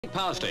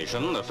Power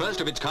station, the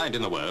first of its kind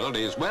in the world,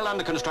 is well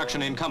under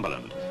construction in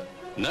Cumberland.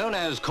 Known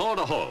as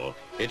Calder Hall,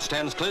 it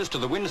stands close to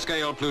the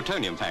Windscale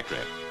plutonium factory.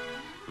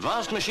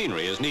 Vast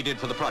machinery is needed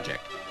for the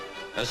project.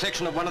 A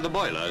section of one of the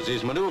boilers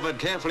is manoeuvred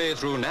carefully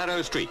through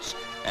narrow streets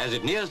as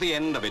it nears the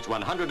end of its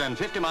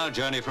 150-mile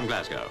journey from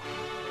Glasgow.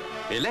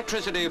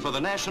 Electricity for the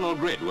national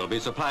grid will be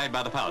supplied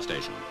by the power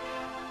station.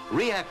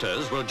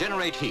 Reactors will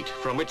generate heat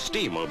from which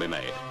steam will be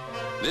made.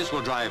 This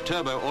will drive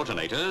turbo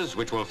alternators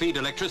which will feed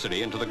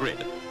electricity into the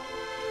grid.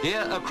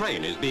 Here, a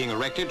crane is being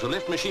erected to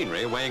lift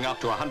machinery weighing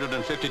up to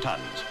 150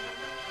 tons.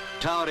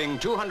 Towering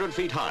 200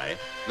 feet high,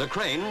 the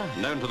crane,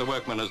 known to the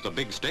workmen as the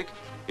Big Stick,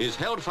 is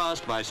held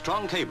fast by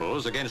strong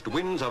cables against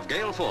winds of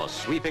gale force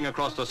sweeping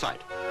across the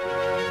site.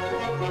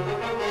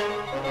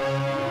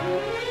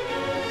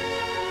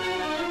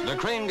 The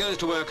crane goes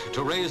to work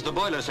to raise the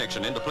boiler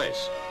section into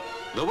place.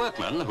 The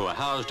workmen, who are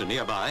housed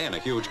nearby in a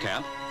huge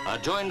camp, are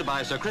joined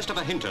by Sir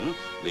Christopher Hinton,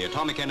 the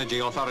Atomic Energy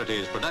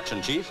Authority's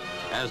production chief,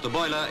 as the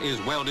boiler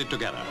is welded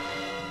together.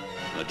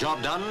 The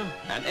job done,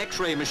 an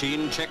X-ray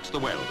machine checks the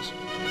welds.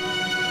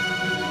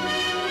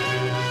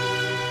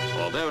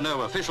 Although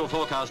no official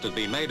forecast has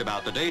been made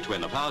about the date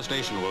when the power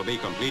station will be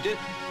completed,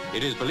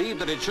 it is believed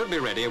that it should be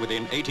ready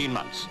within 18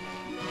 months.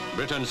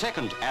 Britain's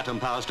second atom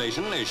power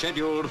station is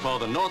scheduled for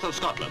the north of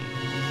Scotland.